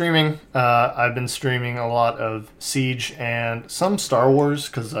doing some streaming. I've been streaming a lot of Siege and some Star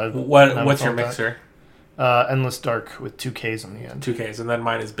Wars. What's your Mixer? Endless Dark with 2 Ks on the end. 2 Ks, and then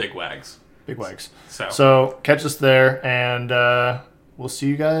mine is Big Wags. Big Wags. So catch us there, and we'll see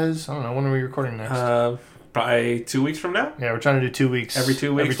you guys. I don't know, when are we recording next? By 2 weeks from now. Yeah, we're trying to do 2 weeks. Every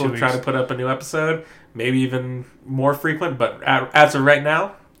 2 weeks, we'll try to put up a new episode. Maybe even more frequent, but as of right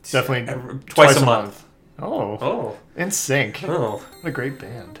now, definitely twice a month. Oh, in sync. Oh, what a great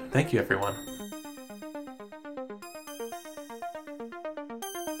band. Thank you, everyone.